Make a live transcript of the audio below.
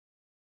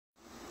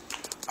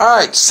All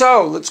right,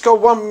 so let's go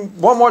one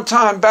more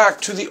time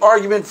back to the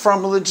argument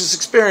from religious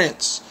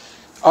experience.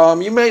 Some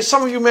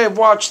of you may have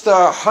watched the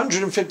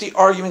 150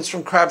 arguments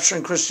from Crabtree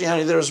and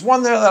Christianity. There's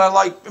one there that I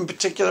like in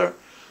particular.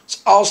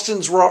 It's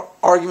Alston's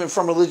argument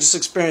from religious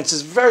experience.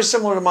 It's very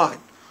similar to mine,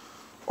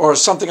 or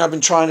something I've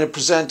been trying to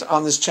present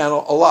on this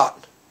channel a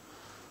lot.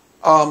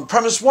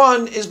 Premise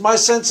one is my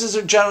senses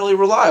are generally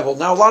reliable.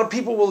 Now, a lot of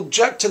people will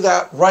object to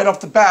that right off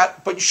the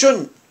bat, but you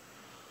shouldn't.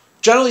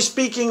 Generally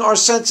speaking, our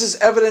senses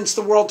evidence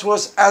the world to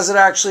us as it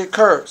actually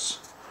occurs.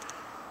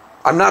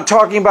 I'm not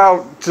talking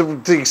about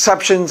the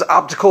exceptions,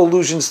 optical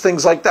illusions,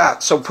 things like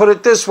that. So put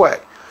it this way.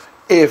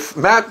 If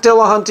Matt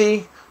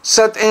Dillahunty,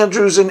 Seth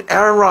Andrews, and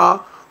Aaron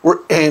Ra were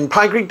in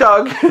Pine Creek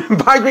Doug,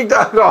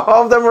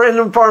 all of them are in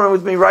an apartment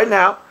with me right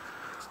now,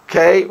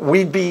 okay,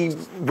 we'd be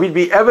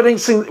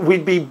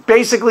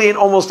basically in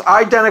almost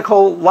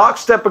identical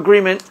lockstep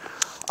agreement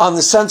on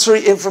the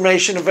sensory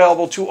information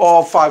available to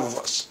all five of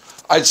us.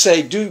 I'd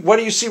say, what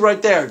do you see right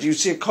there? Do you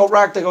see a coat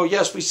rack? They go,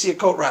 yes, we see a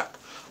coat rack.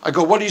 I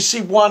go, what do you see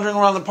wandering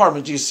around the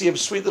apartment? Do you see a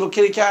sweet little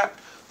kitty cat?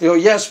 They go,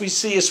 yes, we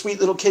see a sweet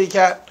little kitty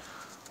cat.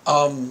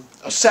 A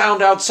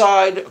sound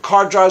outside, a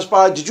car drives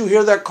by. Did you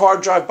hear that car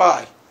drive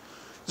by?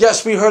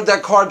 Yes, we heard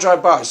that car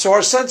drive by. So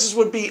our senses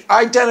would be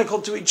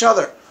identical to each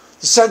other.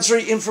 The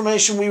sensory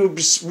information we would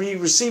be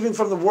receiving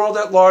from the world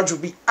at large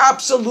would be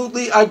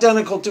absolutely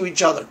identical to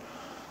each other.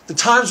 The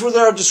times where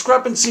there are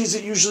discrepancies,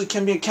 it usually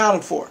can be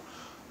accounted for.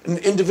 An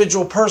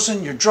individual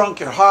person, you're drunk,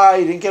 you're high,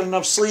 you didn't get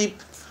enough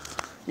sleep.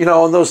 You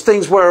know, and those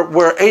things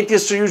where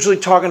atheists are usually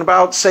talking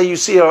about, say you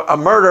see a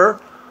murder,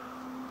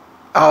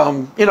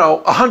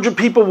 100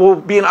 people will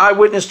be an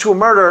eyewitness to a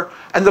murder,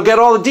 and they'll get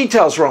all the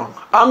details wrong.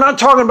 I'm not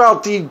talking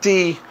about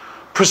the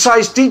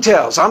precise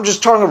details. I'm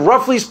just talking,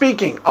 roughly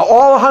speaking,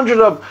 all 100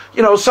 of,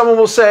 someone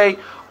will say,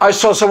 I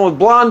saw someone with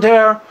blonde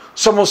hair.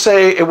 Some will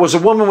say it was a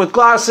woman with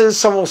glasses.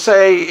 Some will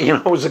say,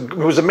 it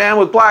was a man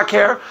with black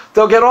hair.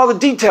 They'll get all the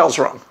details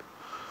wrong.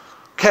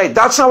 Okay,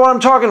 that's not what I'm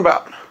talking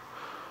about.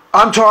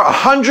 I'm talking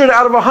 100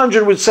 out of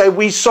 100 would say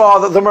we saw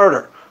the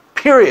murder,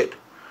 period.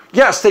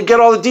 Yes, they'd get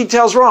all the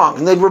details wrong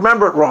and they'd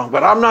remember it wrong,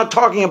 but I'm not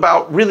talking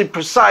about really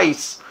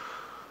precise,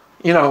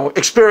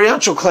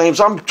 experiential claims.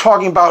 I'm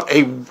talking about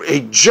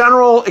a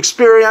general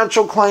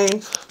experiential claim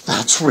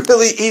that's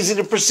really easy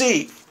to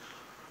perceive.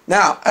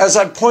 Now, as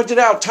I've pointed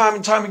out time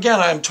and time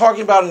again, I am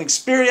talking about an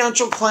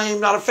experiential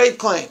claim, not a faith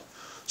claim.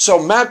 So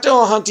Matt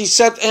Dillahunty,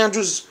 Seth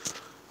Andrews,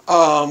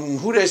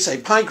 who did I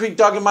say, Pine Creek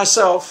Doug, and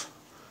myself,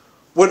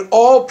 would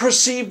all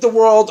perceive the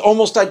world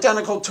almost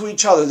identical to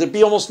each other. There'd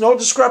be almost no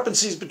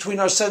discrepancies between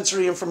our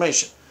sensory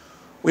information.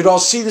 We'd all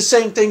see the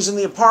same things in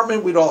the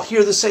apartment, we'd all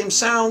hear the same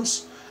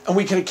sounds, and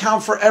we can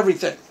account for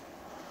everything.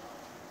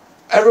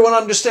 Everyone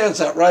understands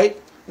that,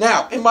 right?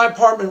 Now, in my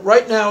apartment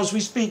right now as we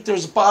speak,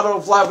 there's a bottle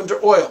of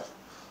lavender oil.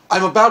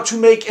 I'm about to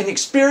make an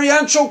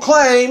experiential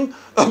claim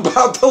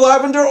about the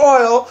lavender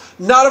oil,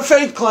 not a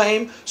faith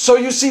claim, so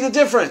you see the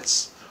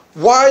difference.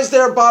 Why is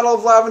there a bottle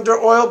of lavender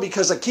oil?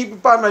 Because I keep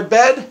it by my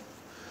bed.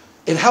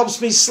 It helps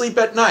me sleep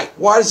at night.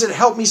 Why does it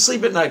help me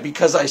sleep at night?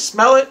 Because I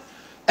smell it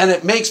and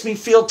it makes me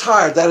feel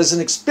tired. That is an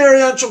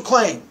experiential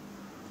claim.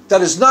 That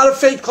is not a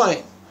faith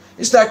claim.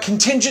 Is that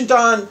contingent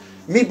on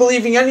me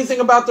believing anything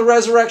about the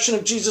resurrection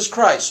of Jesus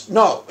Christ?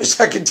 No. Is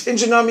that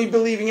contingent on me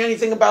believing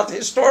anything about the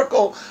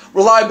historical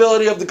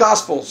reliability of the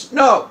Gospels?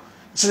 No.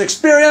 It's an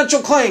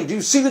experiential claim. Do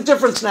you see the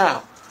difference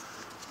now?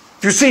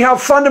 Do you see how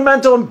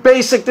fundamental and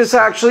basic this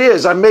actually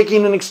is? I'm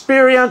making an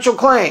experiential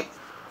claim.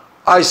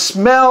 I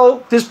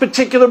smell this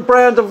particular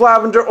brand of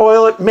lavender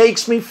oil. It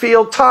makes me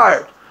feel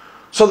tired.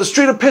 So the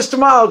street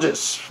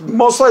epistemologists,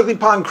 most likely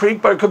Pond Creek,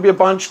 but it could be a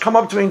bunch, come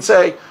up to me and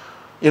say,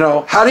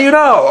 how do you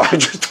know? I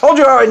just told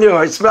you how I knew.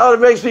 I smell it.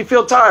 It makes me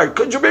feel tired.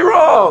 Could you be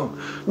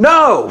wrong?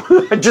 No.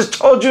 I just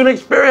told you an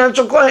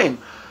experiential claim.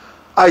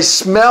 I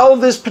smell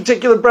this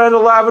particular brand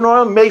of lavender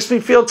oil. It makes me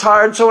feel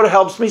tired, so it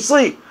helps me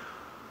sleep.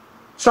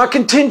 It's not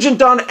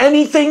contingent on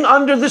anything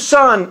under the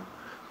sun.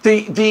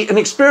 An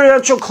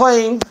experiential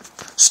claim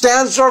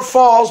stands or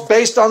falls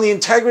based on the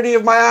integrity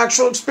of my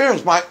actual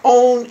experience, my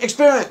own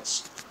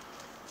experience.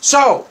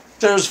 So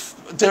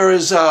there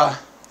is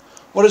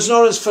what is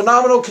known as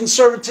phenomenal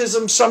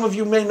conservatism. Some of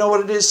you may know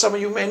what it is, some of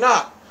you may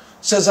not.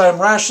 It says I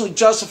am rationally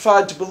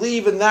justified to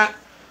believe in that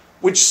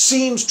which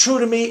seems true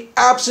to me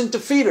absent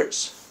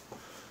defeaters.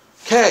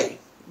 Okay.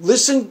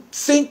 Listen,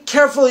 think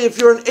carefully if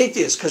you're an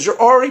atheist, because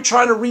you're already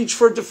trying to reach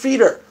for a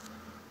defeater.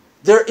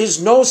 There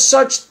is no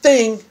such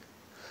thing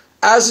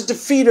as a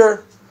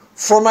defeater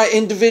for my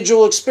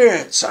individual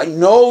experience. I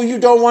know you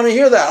don't want to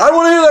hear that. I don't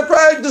want to hear that,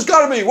 Craig. There's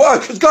got to be. Why?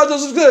 Because God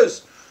doesn't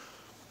exist.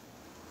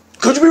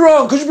 Could you be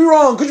wrong? Could you be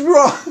wrong? Could you be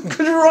wrong? Could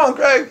you be wrong,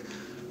 Craig?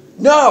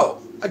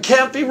 No, I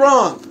can't be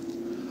wrong.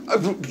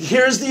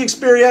 Here's the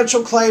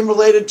experiential claim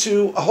related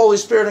to a Holy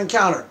Spirit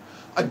encounter.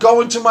 I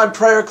go into my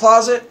prayer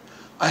closet.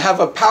 I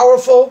have a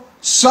powerful,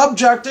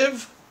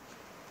 subjective,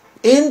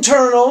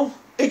 internal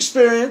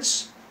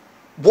experience,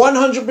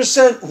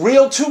 100%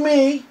 real to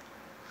me,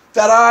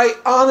 that I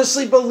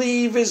honestly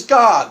believe is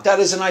God. That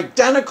is an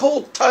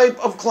identical type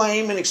of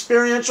claim, an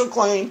experiential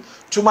claim,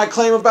 to my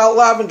claim about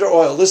lavender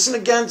oil. Listen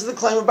again to the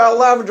claim about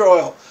lavender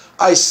oil.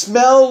 I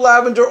smell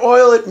lavender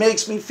oil, it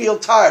makes me feel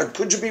tired.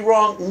 Could you be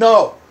wrong?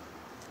 No.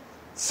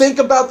 Think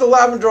about the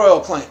lavender oil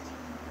claim.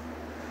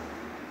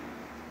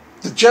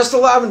 Just the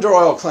lavender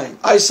oil claim.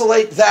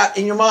 Isolate that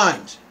in your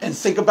mind and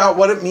think about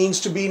what it means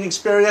to be an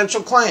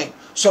experiential claim.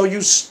 So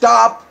you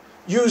stop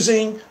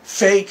using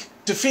fake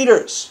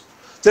defeaters.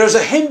 There's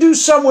a Hindu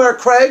somewhere,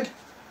 Craig,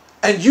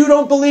 and you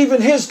don't believe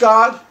in his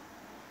God.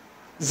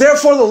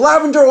 Therefore, the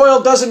lavender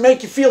oil doesn't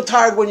make you feel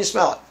tired when you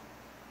smell it.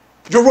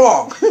 You're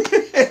wrong.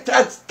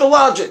 That's the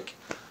logic.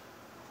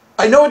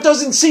 I know it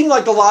doesn't seem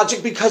like the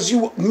logic because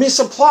you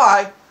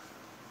misapply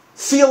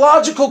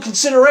theological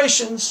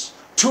considerations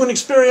to an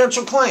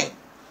experiential claim.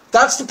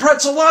 That's the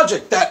pretzel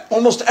logic that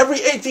almost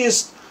every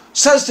atheist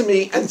says to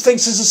me and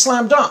thinks is a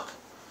slam dunk.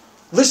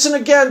 Listen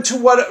again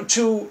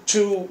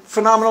to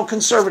phenomenal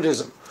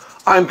conservatism.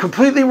 I am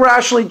completely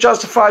rationally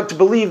justified to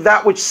believe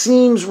that which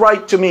seems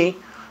right to me,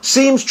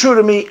 seems true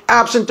to me,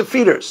 absent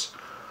defeaters.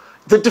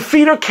 The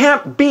defeater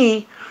can't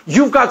be,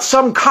 you've got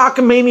some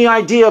cockamamie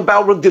idea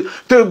about,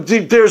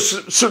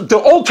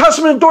 the Old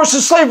Testament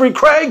endorses slavery,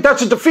 Craig.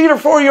 That's a defeater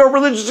for your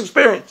religious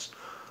experience.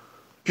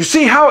 Do you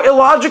see how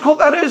illogical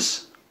that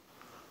is?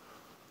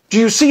 Do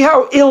you see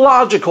how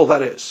illogical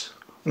that is?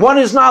 One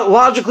is not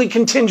logically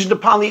contingent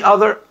upon the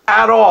other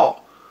at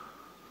all.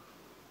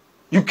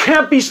 You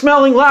can't be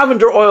smelling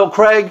lavender oil,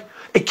 Craig.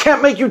 It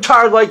can't make you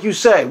tired like you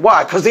say.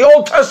 Why? Because the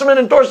Old Testament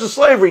endorses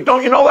slavery.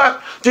 Don't you know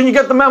that? Didn't you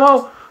get the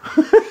memo?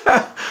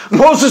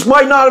 Moses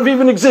might not have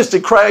even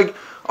existed, Craig.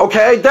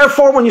 Okay?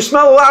 Therefore, when you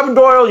smell the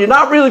lavender oil, you're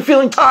not really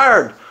feeling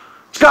tired.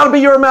 It's got to be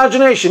your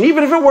imagination.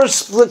 Even if it were,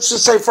 let's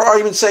just say for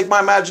argument's sake, my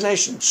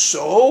imagination.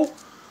 So,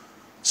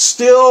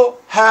 still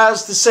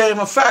has the same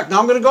effect. Now,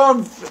 I'm going to go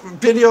on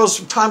videos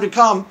from time to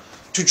come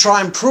to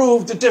try and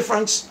prove the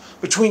difference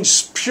between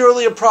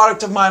purely a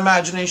product of my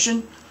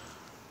imagination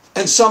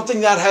and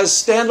something that has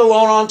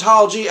standalone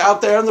ontology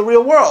out there in the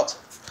real world.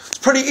 It's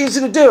pretty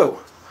easy to do.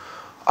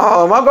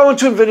 I'll go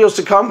into videos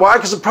to come. Why?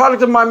 Because the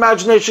product of my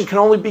imagination can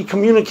only be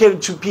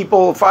communicated to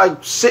people if I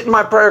sit in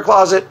my prayer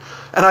closet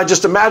and I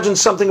just imagine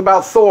something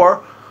about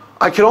Thor.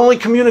 I can only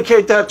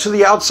communicate that to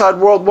the outside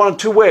world one of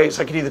two ways.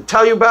 I can either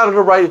tell you about it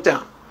or write it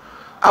down.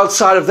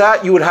 Outside of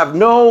that, you would have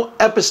no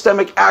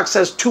epistemic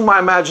access to my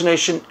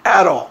imagination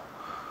at all.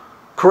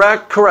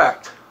 Correct?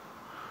 Correct.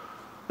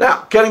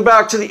 Now, getting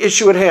back to the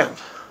issue at hand.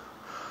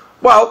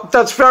 Well,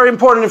 that's very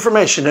important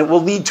information. It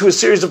will lead to a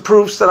series of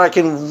proofs that I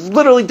can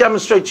literally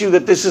demonstrate to you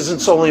that this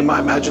isn't solely my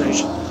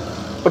imagination.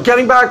 But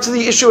getting back to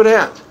the issue at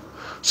hand.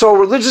 So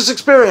religious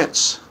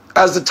experience,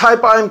 as the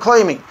type I am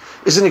claiming,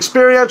 is an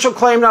experiential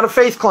claim, not a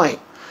faith claim.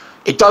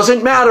 It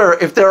doesn't matter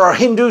if there are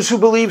Hindus who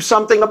believe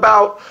something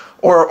about,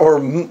 or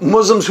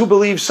Muslims who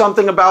believe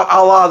something about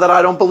Allah that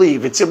I don't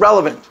believe. It's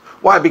irrelevant.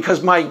 Why?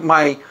 Because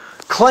my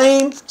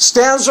claim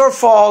stands or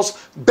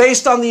falls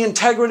based on the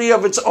integrity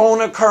of its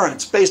own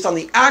occurrence, based on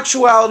the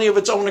actuality of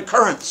its own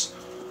occurrence.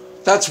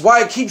 That's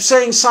why I keep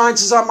saying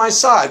science is on my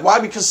side. Why?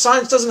 Because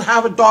science doesn't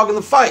have a dog in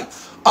the fight.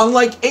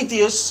 Unlike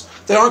atheists,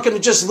 they aren't going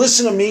to just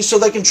listen to me so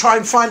they can try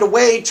and find a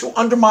way to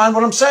undermine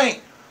what I'm saying.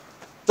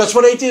 That's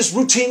what atheists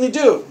routinely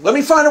do. Let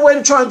me find a way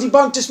to try and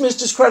debunk, dismiss,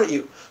 discredit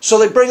you. So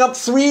they bring up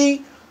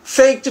 3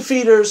 fake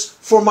defeaters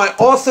for my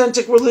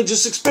authentic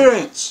religious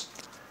experience.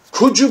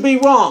 Could you be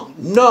wrong?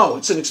 No,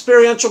 it's an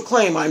experiential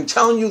claim. I'm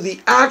telling you the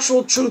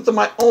actual truth of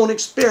my own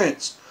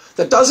experience.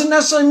 That doesn't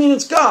necessarily mean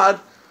it's God,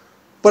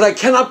 but I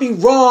cannot be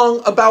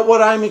wrong about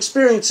what I'm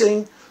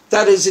experiencing.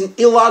 That is an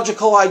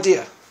illogical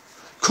idea.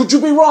 Could you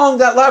be wrong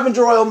that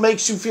lavender oil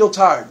makes you feel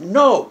tired?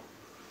 No,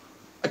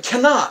 I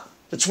cannot.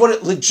 It's what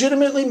it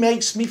legitimately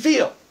makes me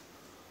feel.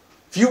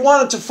 If you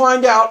wanted to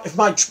find out if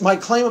my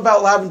claim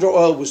about lavender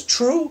oil was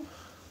true,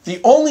 the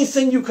only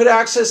thing you could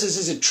access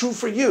is it true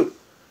for you?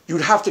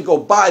 You'd have to go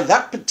buy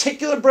that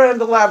particular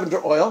brand of lavender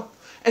oil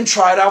and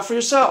try it out for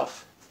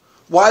yourself.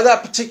 Why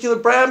that particular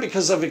brand?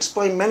 Because I've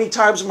explained many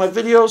times in my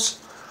videos,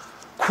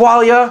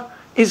 qualia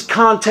is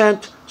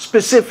content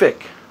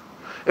specific.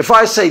 If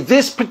I say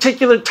this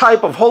particular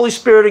type of Holy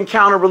Spirit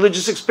encounter,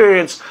 religious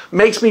experience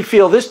makes me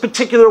feel this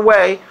particular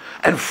way,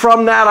 and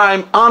from that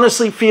it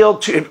honestly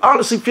feels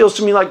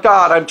to me like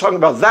God, I'm talking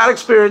about that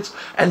experience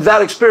and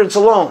that experience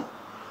alone.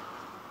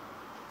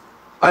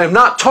 I am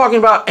not talking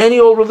about any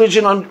old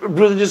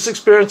religious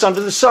experience under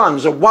the sun.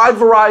 There's a wide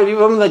variety of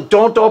them that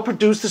don't all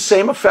produce the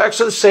same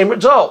effects or the same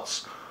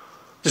results.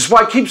 This is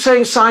why I keep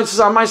saying science is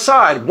on my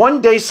side.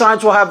 One day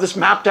science will have this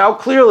mapped out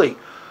clearly.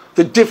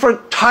 The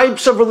different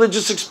types of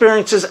religious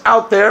experiences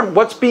out there,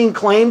 what's being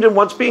claimed and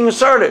what's being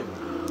asserted.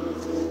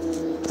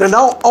 They're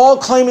not all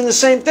claiming the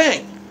same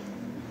thing.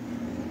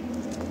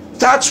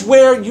 That's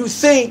where you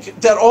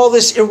think that all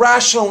this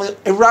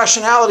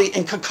irrationality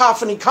and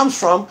cacophony comes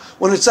from,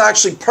 when it's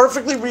actually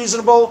perfectly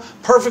reasonable,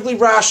 perfectly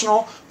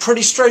rational,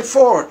 pretty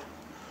straightforward.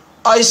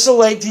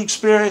 Isolate the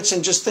experience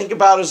and just think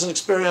about it as an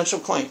experiential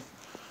claim.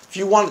 If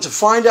you wanted to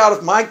find out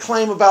if my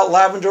claim about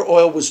lavender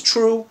oil was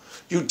true,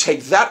 You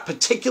take that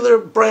particular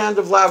brand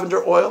of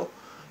lavender oil,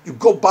 you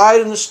go buy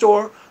it in the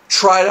store,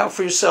 try it out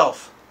for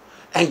yourself,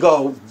 and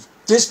go,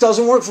 this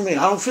doesn't work for me.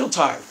 I don't feel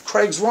tired.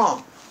 Craig's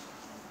wrong.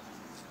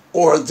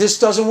 Or this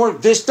doesn't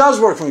work. This does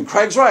work for me.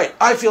 Craig's right.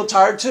 I feel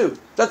tired too.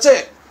 That's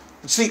it.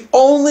 It's the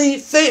only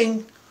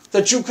thing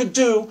that you could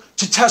do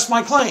to test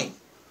my claim.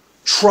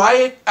 Try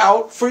it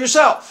out for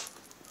yourself.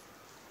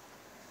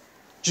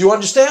 Do you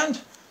understand?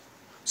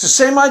 It's the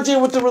same idea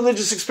with the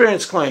religious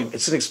experience claim.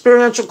 It's an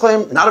experiential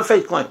claim, not a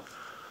faith claim.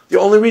 The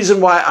only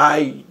reason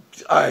why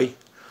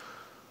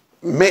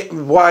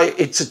why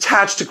it's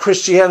attached to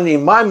Christianity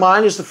in my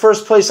mind is the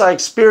first place I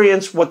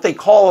experienced what they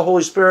call a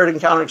Holy Spirit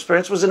encounter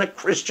experience was in a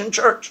Christian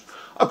church,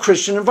 a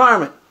Christian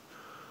environment.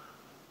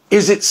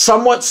 Is it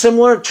somewhat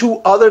similar to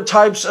other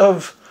types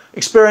of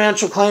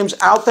experiential claims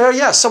out there?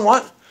 Yes,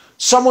 somewhat.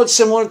 Somewhat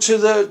similar to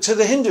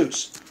the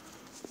Hindus.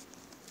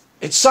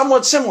 It's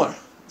somewhat similar.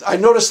 I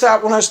noticed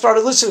that when I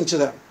started listening to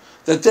them.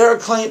 That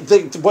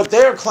what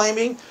they're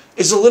claiming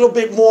is a little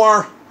bit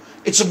more,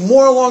 it's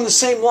more along the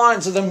same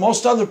lines than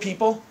most other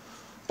people,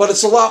 but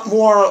it's a lot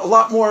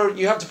more,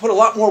 you have to put a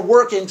lot more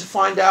work in to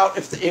find out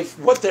if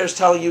what they're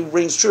telling you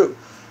rings true.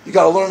 You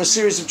got to learn a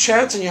series of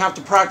chants and you have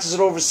to practice it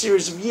over a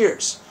series of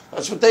years.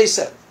 That's what they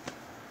said.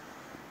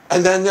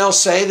 And then they'll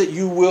say that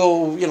you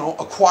will,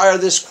 acquire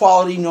this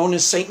quality known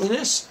as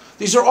saintliness.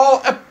 These are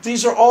all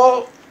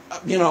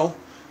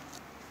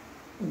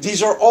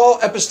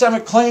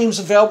epistemic claims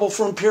available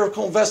for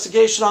empirical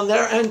investigation on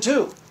their end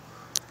too.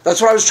 That's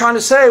what I was trying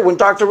to say when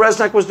Dr.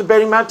 Resnick was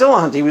debating Matt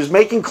Dillahunty. He was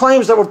making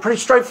claims that were pretty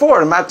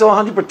straightforward, and Matt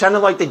Dillahunty pretended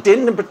like they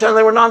didn't and pretended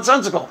they were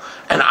nonsensical.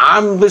 And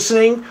I'm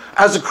listening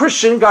as a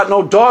Christian, got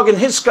no dog in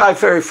his Sky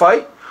Fairy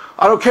fight.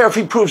 I don't care if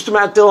he proves to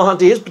Matt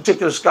Dillahunty his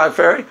particular Sky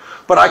Fairy,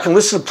 but I can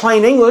listen to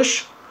plain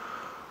English,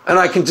 and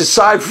I can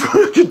decide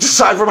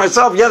for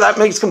myself, yeah, that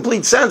makes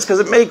complete sense, because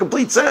it made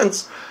complete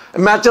sense.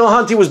 And Matt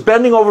Dillahunty was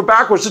bending over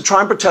backwards to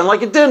try and pretend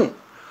like it didn't.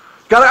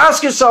 You got to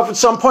ask yourself at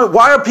some point,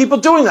 why are people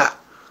doing that?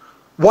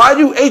 Why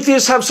do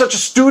atheists have such a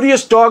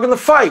studious dog in the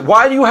fight?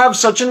 Why do you have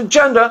such an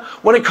agenda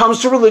when it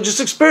comes to religious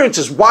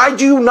experiences? Why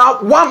do you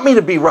not want me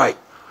to be right?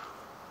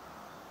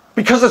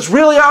 Because it's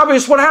really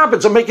obvious what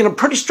happens. I'm making a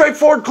pretty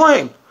straightforward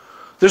claim.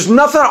 There's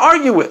nothing to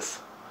argue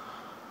with.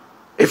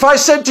 If I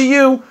said to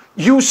you,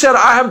 you said,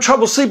 I have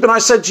trouble sleeping, I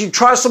said to you,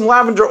 try some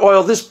lavender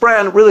oil, this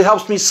brand really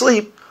helps me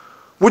sleep,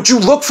 would you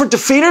look for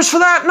defeaters for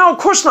that? No, of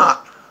course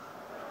not.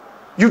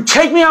 You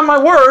take me on my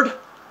word.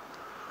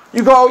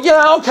 You go,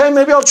 yeah, okay,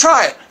 maybe I'll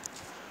try it.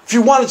 If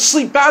you wanted to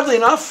sleep badly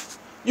enough,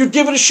 you'd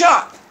give it a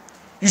shot.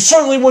 You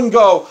certainly wouldn't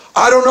go,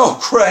 I don't know,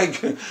 Craig.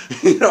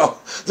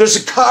 There's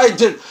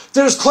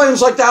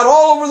claims like that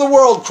all over the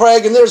world,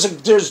 Craig, and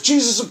there's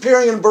Jesus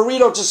appearing in a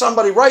burrito to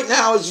somebody right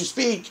now as you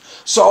speak.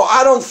 So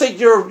I don't think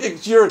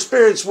your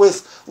experience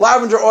with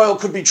lavender oil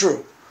could be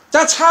true.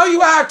 That's how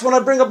you act when I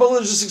bring up a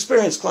religious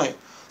experience claim.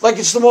 Like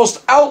it's the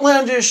most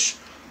outlandish,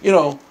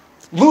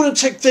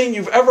 lunatic thing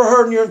you've ever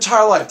heard in your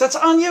entire life. That's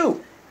on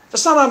you.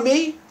 That's not on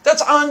me.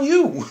 That's on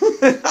you.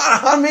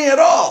 Not on me at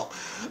all.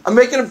 I'm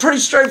making a pretty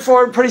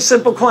straightforward, pretty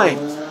simple claim.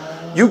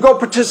 You go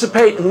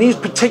participate in these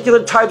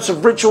particular types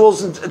of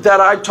rituals that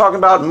I talk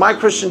about in my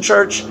Christian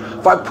church.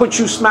 If I put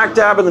you smack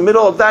dab in the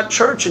middle of that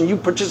church and you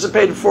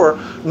participated for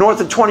north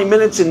of 20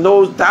 minutes in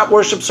that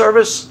worship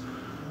service,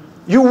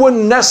 you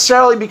wouldn't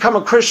necessarily become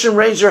a Christian,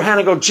 raise your hand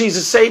and go,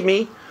 Jesus save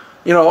me.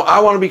 I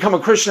want to become a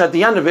Christian at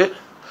the end of it.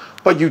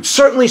 But you'd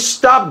certainly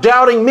stop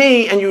doubting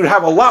me and you'd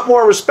have a lot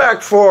more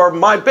respect for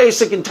my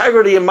basic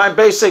integrity and my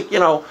basic,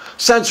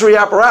 sensory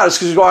apparatus.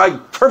 Because you go, I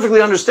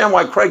perfectly understand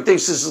why Craig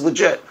thinks this is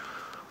legit.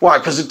 Why?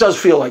 Because it does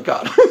feel like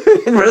God.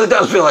 It really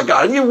does feel like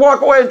God. And you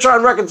walk away and try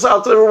and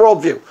reconcile to the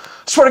worldview.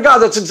 I swear to God,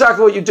 that's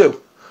exactly what you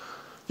do.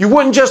 You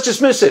wouldn't just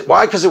dismiss it.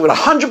 Why? Because it would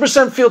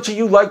 100% feel to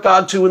you like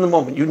God too in the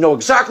moment. You know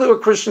exactly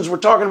what Christians were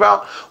talking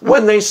about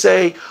when they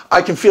say,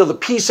 I can feel the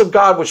peace of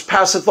God which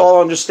passeth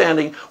all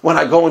understanding when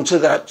I go into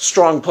that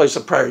strong place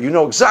of prayer. You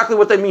know exactly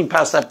what they mean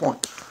past that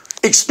point.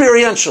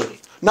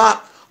 Experientially.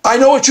 Not, I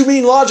know what you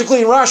mean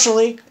logically and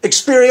rationally.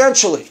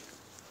 Experientially.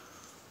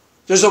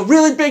 There's a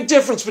really big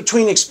difference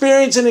between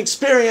experience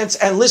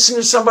and listening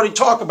to somebody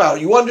talk about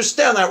it. You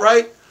understand that,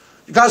 right?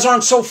 You guys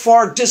aren't so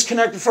far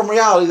disconnected from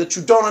reality that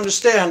you don't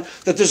understand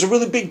that there's a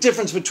really big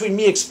difference between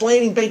me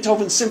explaining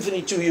Beethoven's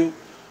symphony to you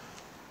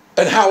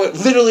and how it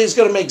literally is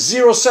going to make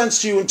zero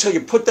sense to you until you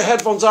put the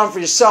headphones on for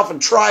yourself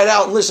and try it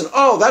out and listen.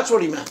 Oh, that's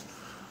what he meant.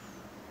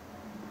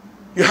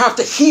 You have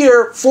to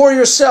hear for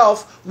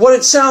yourself what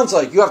it sounds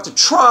like. You have to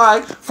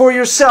try for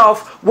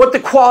yourself what the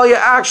qualia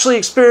actually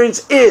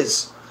experience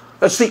is.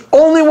 That's the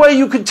only way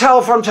you can tell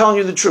if I'm telling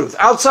you the truth.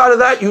 Outside of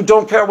that, you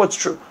don't care what's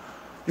true.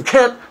 You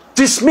can't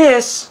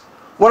dismiss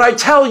what I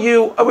tell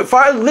you. If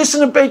I listen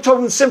to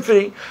Beethoven's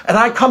symphony and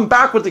I come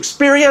back with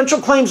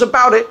experiential claims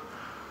about it,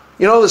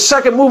 the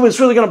second movement is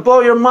really going to blow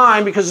your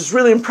mind because it's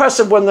really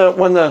impressive when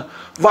the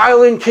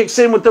violin kicks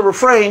in with the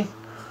refrain.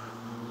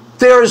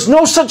 There is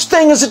no such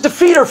thing as a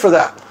defeater for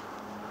that.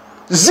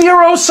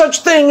 Zero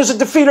such thing as a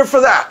defeater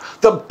for that.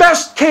 The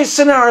best case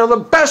scenario, the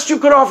best you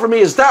could offer me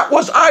is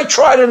I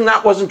tried it and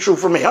that wasn't true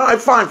for me. All right,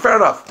 fine, fair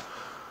enough.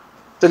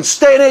 Then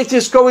stay an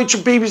atheist, go eat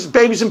your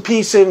babies in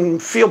peace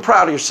and feel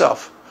proud of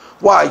yourself.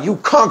 Why? You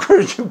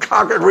conquered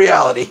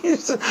reality.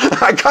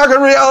 I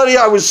conquered reality.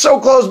 I was so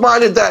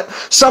close-minded that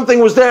something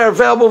was there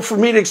available for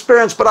me to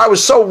experience, but I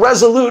was so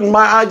resolute in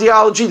my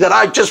ideology that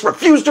I just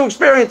refused to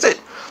experience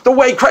it the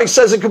way Christ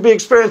says it could be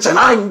experienced, and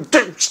I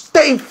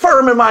stayed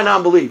firm in my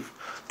non-belief.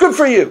 Good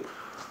for you.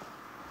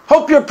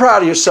 Hope you're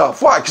proud of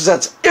yourself. Why? Because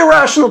that's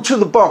irrational to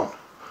the bone.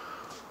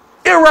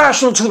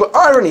 Irrational to the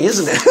irony,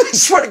 isn't it? I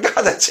swear to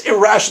God, that's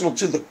irrational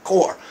to the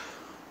core.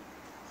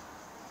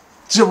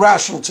 It's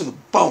irrational to the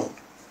bone.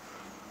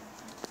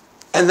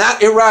 And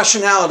that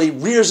irrationality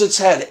rears its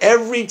head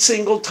every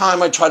single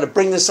time I try to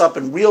bring this up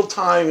in real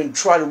time and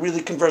try to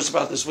really converse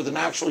about this with an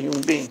actual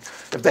human being,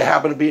 if they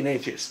happen to be an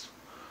atheist.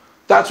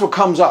 That's what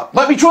comes up.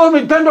 Let me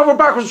bend over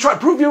backwards and try to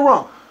prove you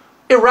wrong.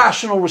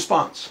 Irrational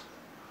response.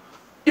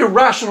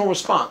 Irrational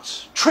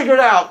response. Triggered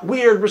out,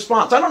 weird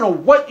response. I don't know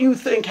what you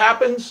think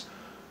happens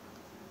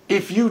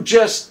if you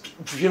just,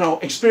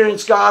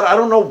 experience God. I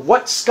don't know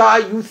what sky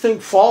you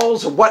think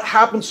falls or what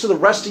happens to the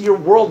rest of your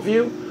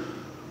worldview.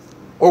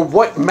 Or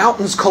what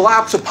mountains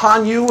collapse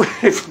upon you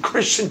if a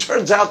Christian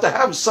turns out to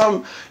have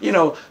some,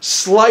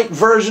 slight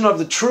version of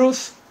the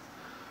truth.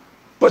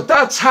 But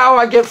that's how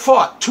I get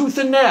fought, tooth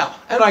and nail.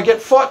 And I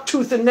get fought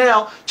tooth and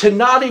nail to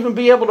not even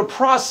be able to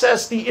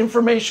process the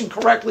information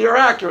correctly or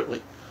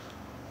accurately.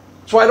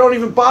 That's why I don't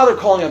even bother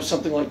calling up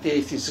something like the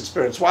atheist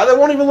experience. Why? They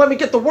won't even let me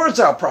get the words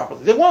out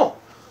properly. They won't.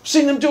 I've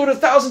seen them do it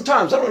 1,000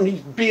 times. I don't need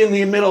to be in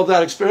the middle of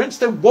that experience.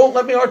 They won't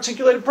let me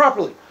articulate it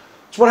properly.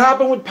 It's what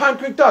happened with Pine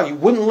Creek Doug. He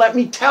wouldn't let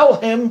me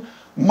tell him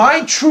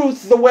my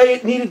truth the way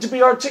it needed to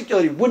be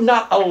articulated. He would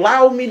not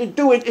allow me to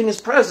do it in his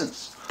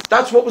presence.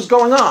 That's what was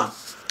going on.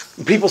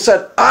 And people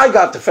said, I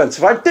got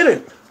defensive. I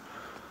didn't.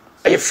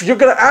 If you're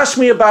going to ask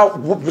me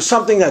about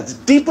something that's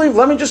deeply,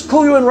 let me just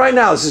clue you in right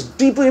now. This is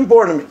deeply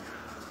important to me.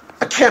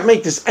 I can't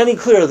make this any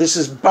clearer. This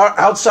is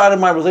outside of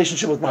my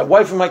relationship with my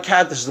wife and my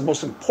cat. This is the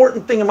most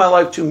important thing in my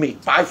life to me,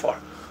 by far.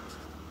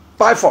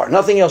 By far.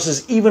 Nothing else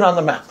is even on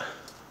the map.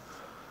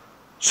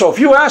 So if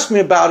you ask me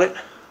about it,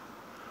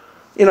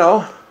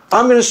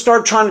 I'm going to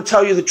start trying to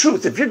tell you the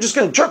truth. If you're just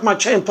going to jerk my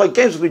chain and play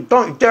games with me,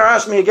 don't you dare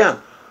ask me again.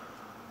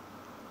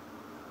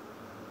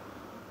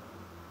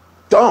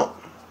 Don't.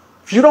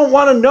 If you don't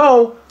want to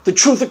know the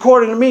truth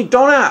according to me,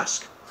 don't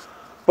ask.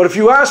 But if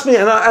you ask me,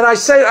 and I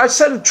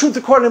said the truth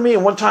according to me,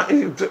 and one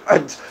time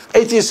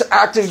atheists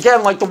acted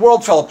again like the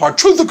world fell apart.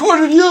 Truth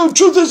according to you,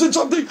 truth isn't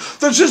something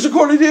that's just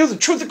according to you. The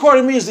truth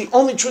according to me is the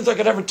only truth I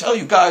could ever tell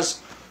you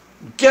guys.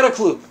 Get a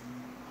clue.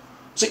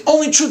 It's the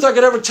only truth I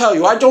could ever tell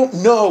you. I don't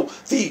know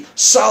the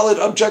solid,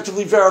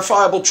 objectively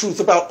verifiable truth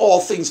about all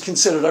things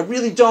considered. I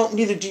really don't.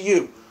 Neither do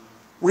you.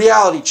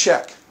 Reality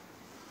check.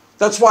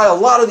 That's why a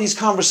lot of these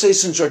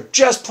conversations are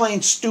just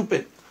plain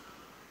stupid.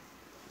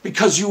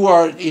 Because you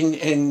are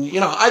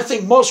I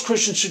think most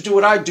Christians should do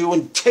what I do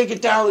and take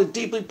it down to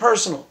deeply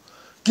personal.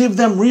 Give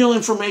them real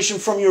information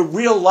from your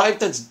real life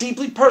that's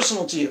deeply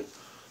personal to you.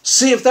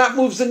 See if that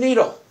moves the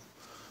needle.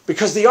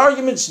 Because the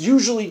arguments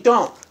usually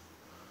don't.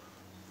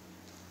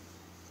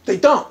 They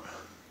don't.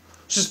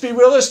 Just be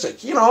realistic.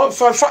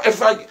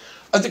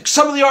 If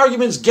some of the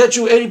arguments get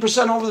you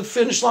 80% over the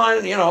finish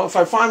line, if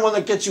I find one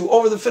that gets you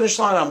over the finish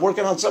line, I'm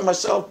working on something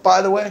myself,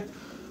 by the way,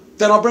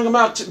 then I'll bring them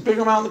out in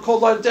the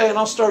cold light of day and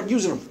I'll start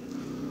using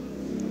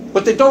them.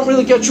 But they don't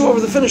really get you over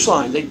the finish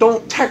line. They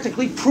don't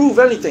technically prove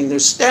anything.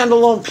 There's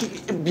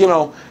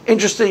standalone,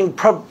 interesting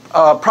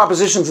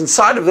propositions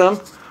inside of them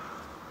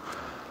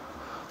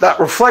that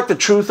reflect the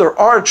truth or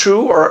are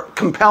true or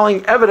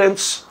compelling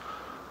evidence,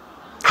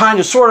 kind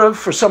of, sort of,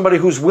 for somebody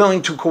who's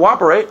willing to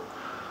cooperate,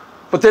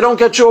 but they don't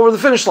get you over the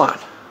finish line.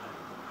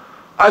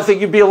 I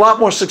think you'd be a lot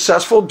more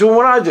successful doing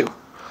what I do.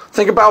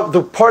 Think about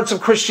the parts of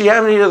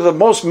Christianity that are the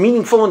most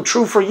meaningful and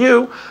true for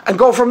you, and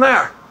go from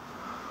there.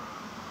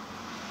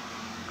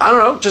 I don't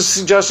know, just a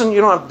suggestion.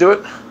 You don't have to do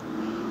it.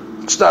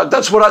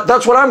 That's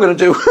what I'm going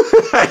to do.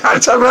 It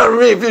doesn't matter to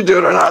me if you do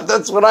it or not.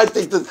 That's what I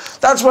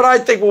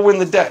think will win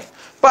the day.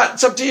 But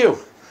it's up to you.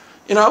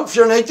 If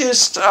you're an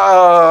atheist,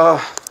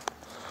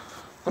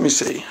 let me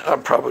see.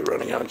 I'm probably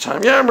running out of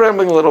time. Yeah, I'm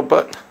rambling a little,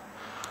 but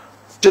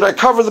did I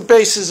cover the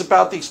bases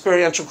about the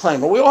experiential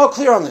claim? Are we all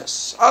clear on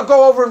this? I'll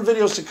go over in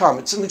videos to come.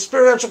 It's an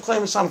experiential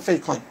claim. It's not a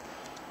faith claim.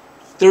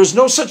 There is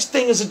no such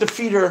thing as a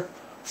defeater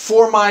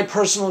for my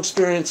personal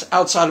experience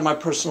outside of my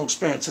personal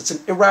experience. It's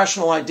an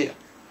irrational idea.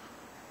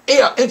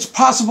 Yeah, it's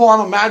possible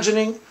I'm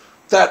imagining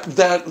that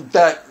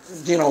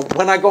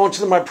when I go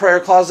into my prayer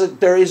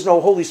closet, there is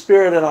no Holy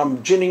Spirit and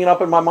I'm ginning it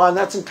up in my mind.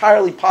 That's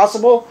entirely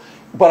possible.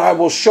 But I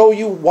will show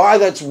you why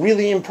that's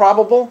really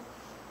improbable.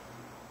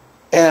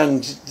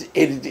 And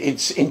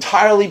it's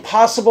entirely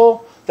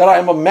possible that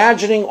I'm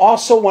imagining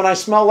also when I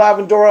smell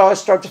lavandora, I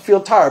start to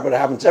feel tired. But it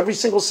happens every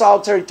single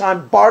solitary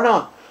time, bar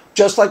none.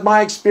 Just like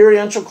my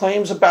experiential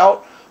claims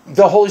about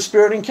the Holy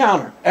Spirit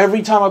encounter.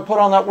 Every time I put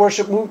on that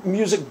worship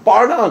music,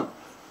 bar none.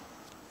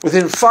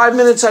 Within 5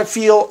 minutes, I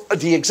feel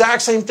the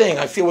exact same thing.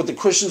 I feel what the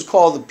Christians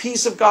call the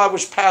peace of God,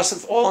 which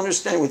passeth all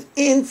understanding.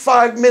 Within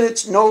 5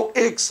 minutes, no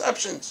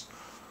exceptions.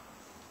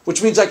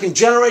 Which means I can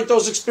generate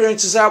those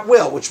experiences at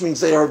will, which means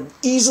they are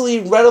easily,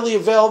 readily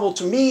available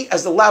to me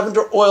as the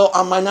lavender oil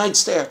on my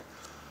nightstand.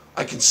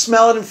 I can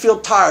smell it and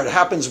feel tired. It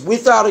happens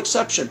without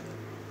exception.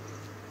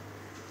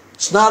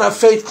 It's not a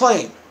faith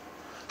claim.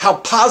 How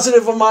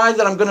positive am I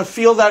that I'm going to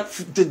feel that,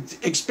 to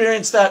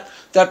experience that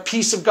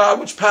peace of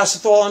God which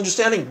passeth all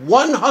understanding?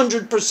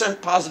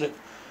 100% positive.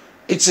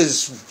 It's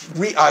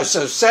I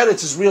said,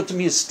 it's as real to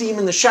me as steam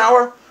in the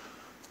shower.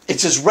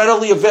 It's as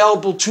readily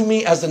available to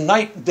me as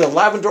the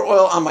lavender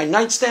oil on my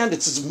nightstand.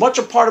 It's as much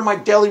a part of my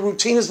daily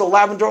routine as the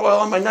lavender oil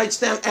on my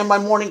nightstand and my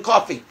morning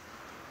coffee.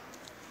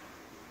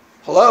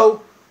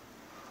 Hello?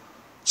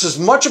 It's as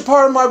much a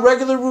part of my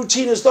regular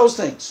routine as those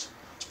things.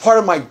 It's part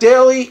of my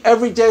daily,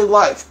 everyday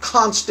life,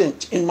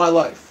 constant in my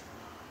life.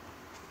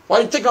 Why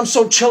do you think I'm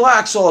so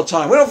chillax all the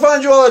time? We don't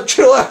find you all that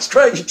chillax,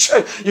 Craig.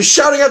 You're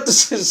shouting at the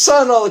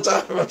sun all the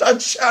time. I'm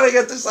shouting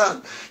at the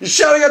sun. You're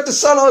shouting at the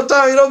sun all the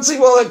time. You don't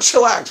seem all that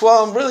chillax.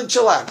 Well, I'm really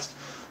chillaxed.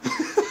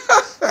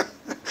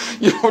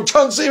 You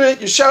don't see me?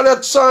 You shout at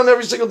the sun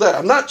every single day.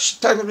 I'm not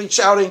technically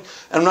shouting,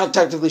 and I'm not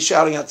technically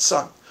shouting at the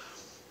sun.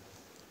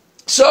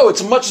 So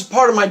it's as much a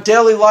part of my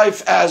daily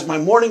life as my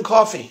morning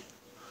coffee.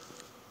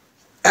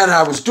 And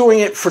I was doing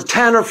it for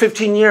 10 or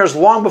 15 years,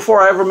 long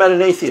before I ever met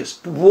an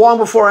atheist. Long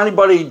before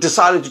anybody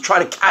decided to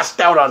try to cast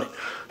doubt on it.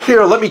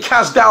 Here, let me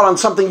cast doubt on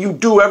something you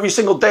do every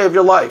single day of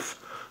your life.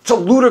 It's a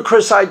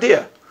ludicrous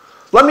idea.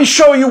 Let me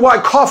show you why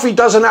coffee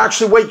doesn't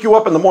actually wake you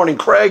up in the morning,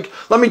 Craig.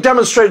 Let me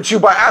demonstrate it to you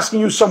by asking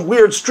you some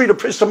weird street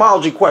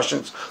epistemology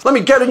questions. Let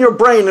me get in your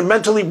brain and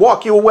mentally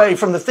walk you away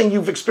from the thing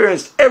you've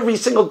experienced every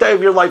single day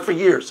of your life for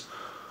years.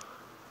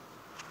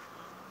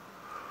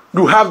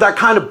 You have that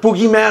kind of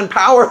boogeyman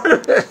power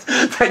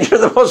that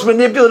you're the most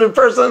manipulative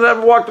person that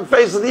ever walked the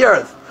face of the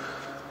earth.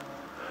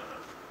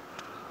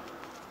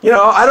 You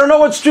know, I don't know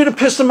what street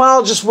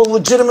epistemologists will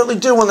legitimately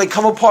do when they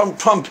come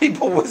upon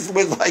people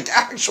with like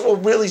actual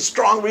really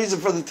strong reason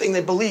for the thing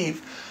they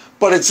believe.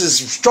 But it's as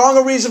strong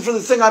a reason for the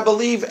thing I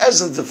believe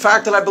as the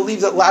fact that I believe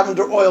that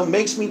lavender oil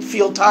makes me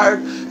feel tired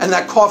and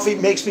that coffee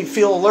makes me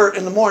feel alert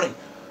in the morning.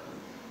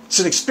 It's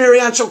an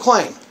experiential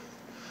claim.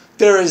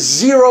 There is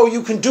zero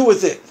you can do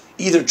with it.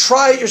 Either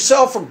try it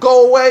yourself or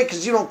go away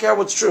because you don't care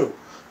what's true.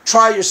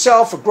 Try it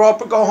yourself or grow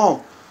up or go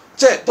home.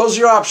 That's it. Those are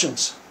your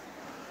options.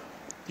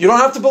 You don't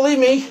have to believe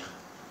me.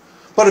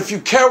 But if you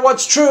care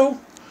what's true,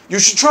 you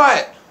should try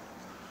it.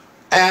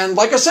 And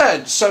like I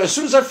said, so as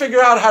soon as I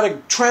figure out how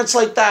to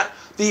translate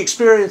the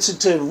experience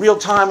into real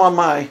time on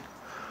my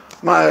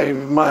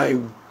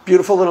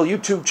beautiful little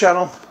YouTube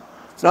channel.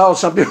 No,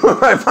 some people,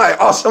 my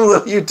awesome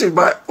little YouTube,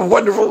 my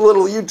wonderful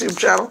little YouTube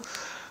channel.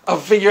 I'll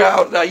figure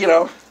out, you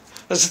know,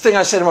 that's the thing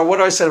I say to what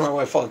do I say to my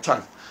wife all the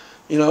time?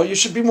 You know, you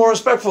should be more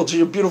respectful to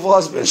your beautiful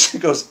husband. She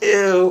goes,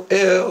 ew,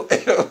 ew,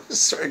 ew.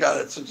 Sorry, God,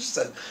 that's what she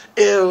said.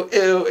 Ew,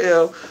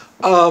 ew,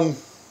 ew.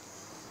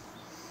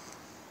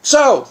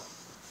 So,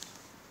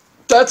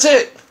 that's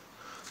it.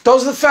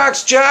 Those are the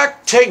facts,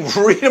 Jack.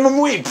 Read them and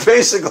weep,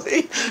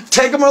 basically.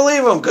 Take them or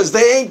leave them, because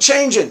they ain't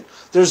changing.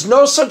 There's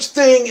no such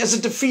thing as a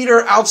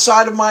defeater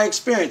outside of my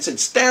experience. It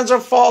stands or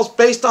falls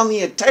based on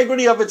the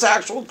integrity of its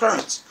actual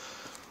occurrence.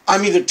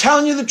 I'm either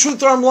telling you the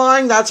truth or I'm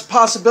lying. That's a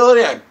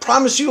possibility. I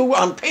promise you,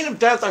 on pain of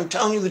death, I'm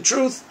telling you the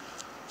truth.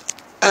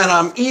 And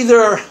I'm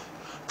either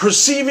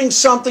perceiving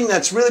something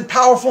that's really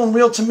powerful and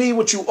real to me,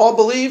 which you all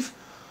believe.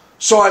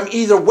 So I'm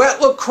either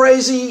wet look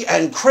crazy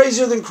and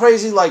crazier than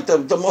crazy, like the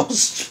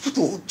most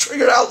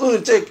triggered out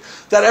lunatic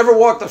that ever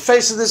walked the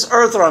face of this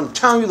earth, or I'm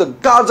telling you the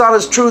God's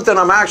honest truth and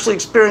I'm actually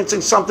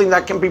experiencing something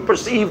that can be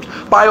perceived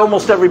by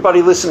almost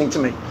everybody listening to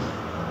me.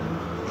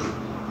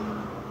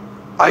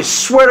 I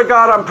swear to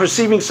God, I'm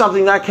perceiving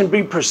something that can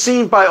be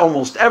perceived by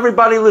almost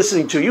everybody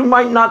listening to. You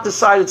might not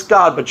decide it's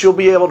God, but you'll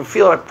be able to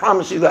feel it. I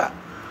promise you that.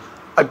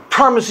 I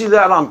promise you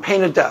that on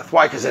pain of death.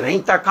 Why? Because it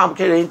ain't that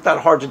complicated. It ain't that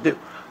hard to do.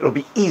 It'll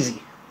be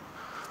easy.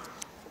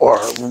 Or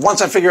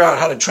once I figure out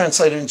how to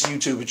translate it into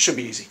YouTube, it should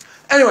be easy.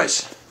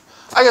 Anyways,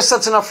 I guess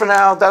that's enough for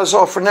now. That is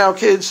all for now,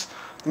 kids.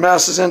 The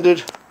Mass is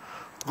ended.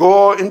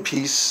 Go in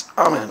peace.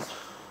 Amen.